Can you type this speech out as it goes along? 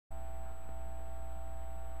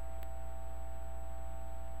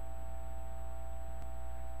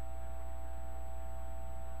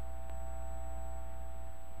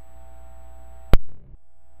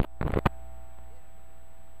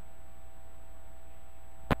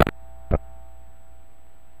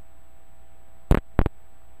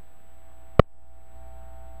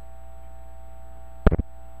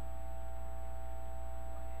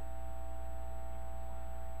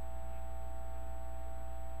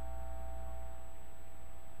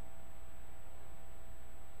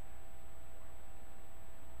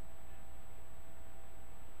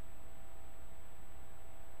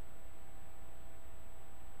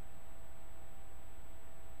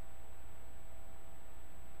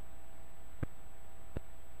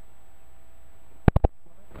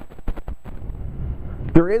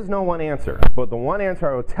There is no one answer, but the one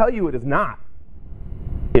answer I will tell you it is not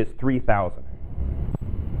is 3,000.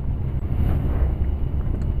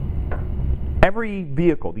 Every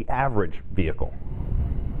vehicle, the average vehicle,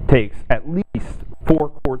 takes at least 4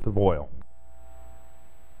 quarts of oil.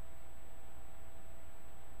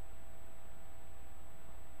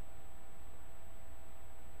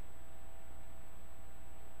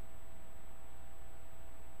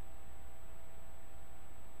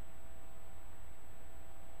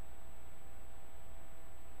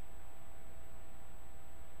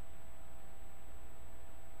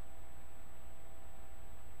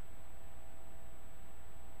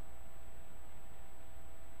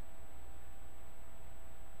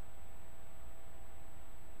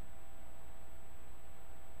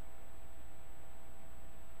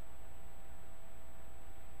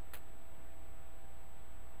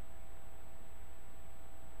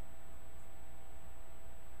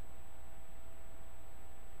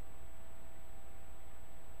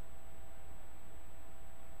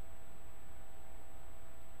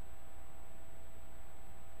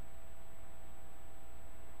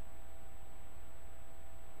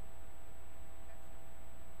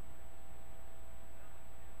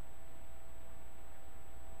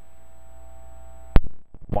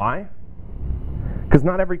 Why? Because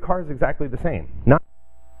not every car is exactly the same. Not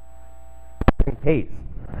every pace.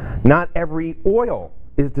 Not every oil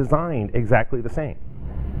is designed exactly the same.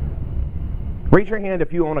 Raise your hand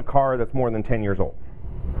if you own a car that's more than 10 years old.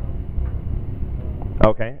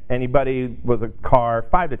 Okay. Anybody with a car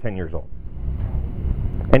 5 to 10 years old?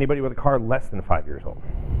 Anybody with a car less than 5 years old?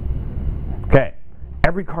 Okay.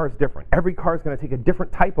 Every car is different. Every car is going to take a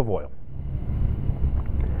different type of oil.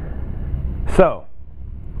 So,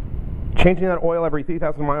 changing that oil every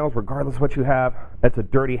 3,000 miles, regardless of what you have, that's a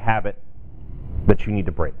dirty habit that you need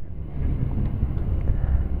to break.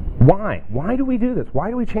 Why? Why do we do this?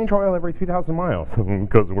 Why do we change oil every 3,000 miles?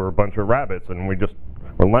 Because we're a bunch of rabbits and we're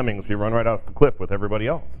lemmings. We run right off the cliff with everybody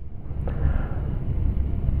else.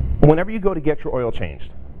 Whenever you go to get your oil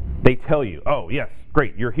changed, they tell you, oh yes,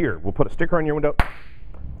 great, you're here. We'll put a sticker on your window,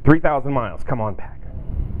 3,000 miles, come on back.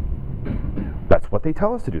 That's what they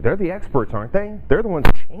tell us to do. They're the experts, aren't they? They're the ones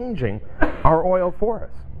changing our oil for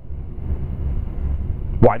us.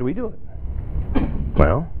 Why do we do it?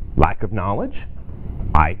 Well, lack of knowledge.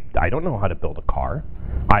 I don't know how to build a car.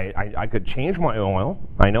 I could change my oil.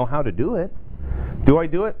 I know how to do it. Do I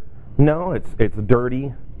do it? No, it's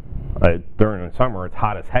dirty. During the summer, it's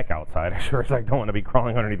hot as heck outside. I sure as heck don't want to be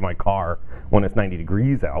crawling underneath my car when it's 90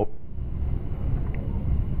 degrees out.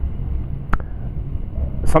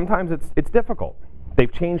 Sometimes it's difficult.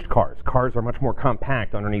 They've changed cars. Cars are much more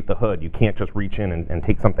compact underneath the hood. You can't just reach in and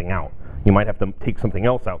take something out. You might have to take something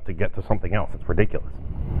else out to get to something else. It's ridiculous.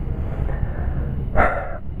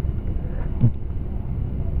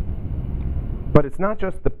 But it's not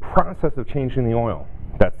just the process of changing the oil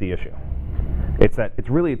that's the issue. It's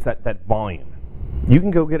that volume. You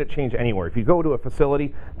can go get it changed anywhere. If you go to a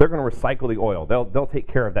facility, they're going to recycle the oil. They'll take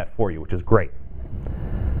care of that for you, which is great.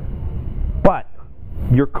 But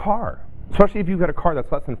your car, especially if you've got a car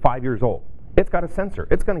that's less than 5 years old, it's got a sensor.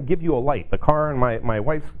 It's going to give you a light. The car in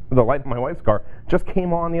the light of my wife's car just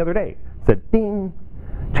came on the other day. It said, ding,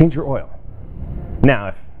 change your oil. Now,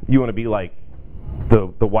 if you want to be like the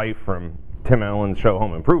wife from Tim Allen's show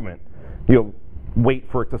Home Improvement, you'll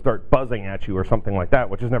wait for it to start buzzing at you or something like that,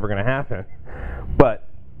 which is never going to happen. But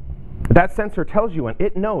that sensor tells you, and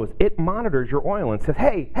it knows, it monitors your oil and says,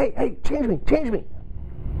 hey, change me.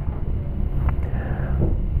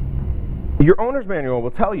 Your owner's manual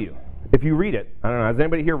will tell you, if you read it. I don't know, has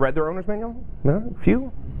anybody here read their owner's manual? No? A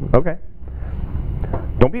few? Okay.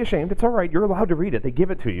 Don't be ashamed, it's all right, you're allowed to read it. They give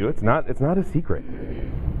it to you, it's not a secret.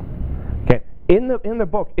 Okay, in the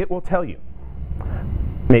book, it will tell you,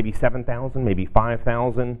 maybe 7,000, maybe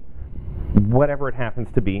 5,000, whatever it happens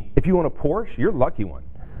to be. If you want a Porsche, you're a lucky one.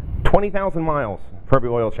 20,000 miles for every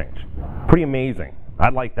oil change. Pretty amazing.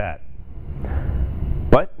 I'd like that.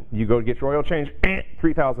 But you go to get your oil change,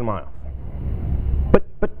 3,000 miles.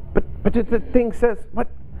 But the thing says, what?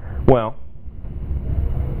 Well,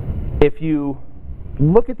 if you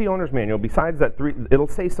look at the owner's manual, besides that, it'll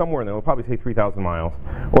say somewhere in there, it'll probably say 3,000 miles.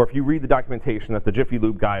 Or if you read the documentation that the Jiffy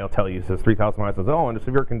Lube guy will tell you, says 3,000 miles, says, oh, under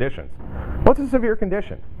severe conditions. What's a severe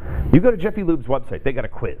condition? You go to Jiffy Lube's website, they got a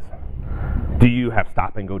quiz. Do you have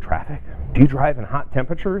stop and go traffic? Do you drive in hot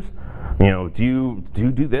temperatures? You know, do you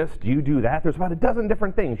do this? Do you do that? There's about a dozen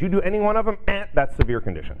different things. You do any one of them, that's severe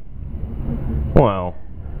condition. Well,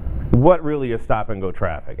 what really is stop and go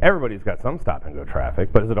traffic? Everybody's got some stop and go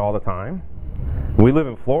traffic, but is it all the time? We live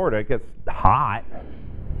in Florida, it gets hot.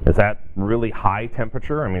 Is that really high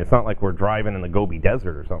temperature? I mean, it's not like we're driving in the Gobi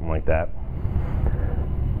Desert or something like that.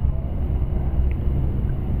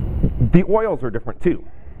 The oils are different too.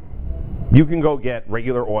 You can go get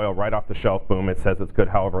regular oil right off the shelf, boom, it says it's good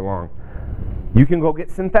however long. You can go get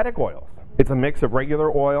synthetic oils. It's a mix of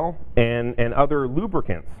regular oil and other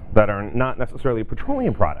lubricants that are not necessarily a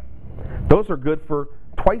petroleum product. Those are good for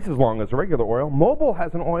twice as long as a regular oil. Mobil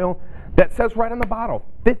has an oil that says right on the bottle,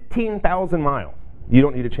 15,000 miles. You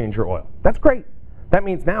don't need to change your oil. That's great. That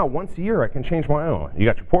means now, once a year, I can change my oil. You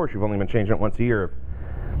got your Porsche, you've only been changing it once a year.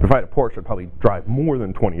 If I had a Porsche, I'd probably drive more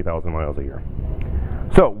than 20,000 miles a year.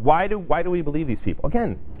 So why do we believe these people?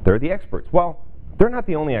 Again, they're the experts. Well, they're not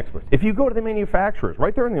the only experts. If you go to the manufacturers,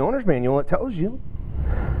 right there in the owner's manual, it tells you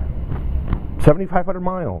 7,500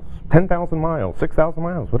 miles, 10,000 miles, 6,000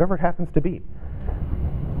 miles, whatever it happens to be.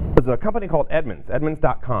 There's a company called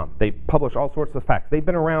Edmunds.com. They publish all sorts of facts. They've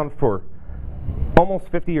been around for almost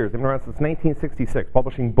 50 years. They've been around since 1966,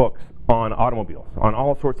 publishing books on automobiles, on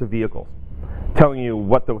all sorts of vehicles, telling you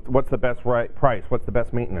what's the best price, what's the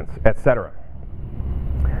best maintenance, etc.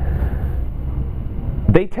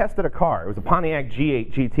 They tested a car. It was a Pontiac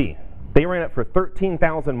G8 GT. They ran it for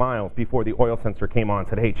 13,000 miles before the oil sensor came on and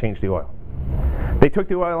said, hey, change the oil. They took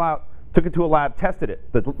the oil out, took it to a lab, tested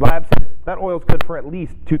it. The lab said, that oil's good for at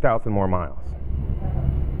least 2,000 more miles.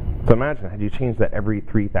 So imagine, had you changed that every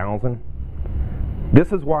 3,000?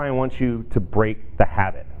 This is why I want you to break the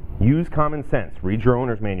habit. Use common sense. Read your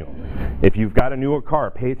owner's manual. If you've got a newer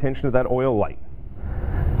car, pay attention to that oil light.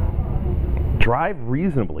 Drive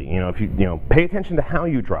reasonably. If you pay attention to how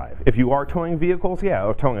you drive. If you are towing vehicles, yeah,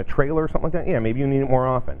 or towing a trailer or something like that, yeah, maybe you need it more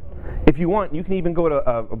often. If you want, you can even go to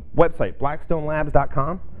a website,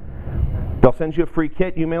 blackstonelabs.com. They'll send you a free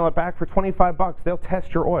kit. You mail it back for 25 bucks. They'll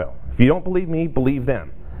test your oil. If you don't believe me, believe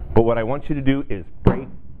them. But what I want you to do is break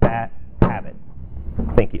that habit.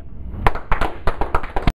 Thank you.